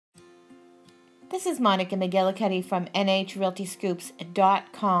This is Monica McGillicuddy from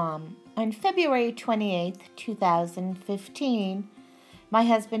NHRealtyScoops.com. On February 28th, 2015, my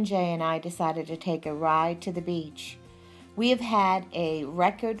husband Jay and I decided to take a ride to the beach. We have had a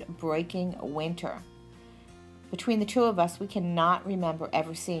record-breaking winter. Between the two of us, we cannot remember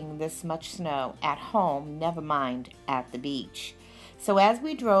ever seeing this much snow at home, never mind at the beach. So as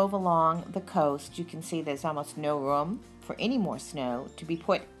we drove along the coast, you can see there's almost no room for any more snow to be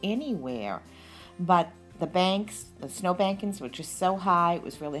put anywhere. But the banks, the snow bankings were just so high, it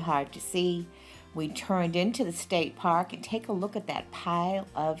was really hard to see. We turned into the state park and take a look at that pile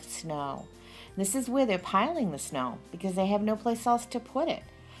of snow. This is where they're piling the snow because they have no place else to put it.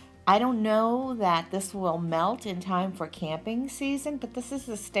 I don't know that this will melt in time for camping season, but this is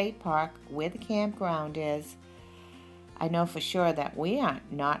the state park where the campground is. I know for sure that we are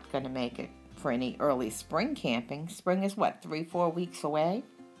not going to make it for any early spring camping. Spring is what, 3-4 weeks away?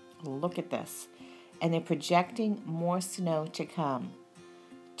 Look at this. And they're projecting more snow to come.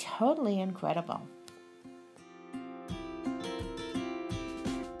 Totally incredible.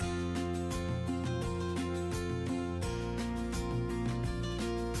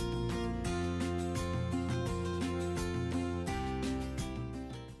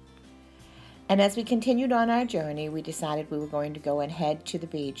 And as we continued on our journey, we decided we were going to go and head to the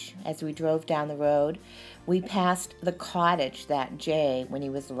beach. As we drove down the road, we passed the cottage that Jay, when he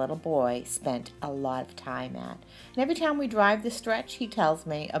was a little boy, spent a lot of time at. And every time we drive the stretch, he tells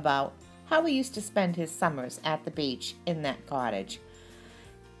me about how he used to spend his summers at the beach in that cottage.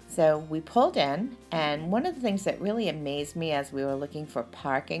 So we pulled in, and one of the things that really amazed me as we were looking for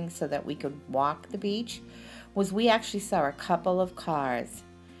parking so that we could walk the beach was we actually saw a couple of cars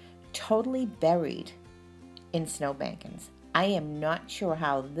totally buried in snow bankings. I am not sure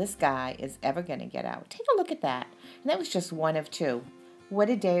how this guy is ever going to get out. Take a look at that. And that was just one of two. What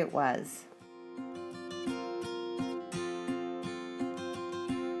a day it was.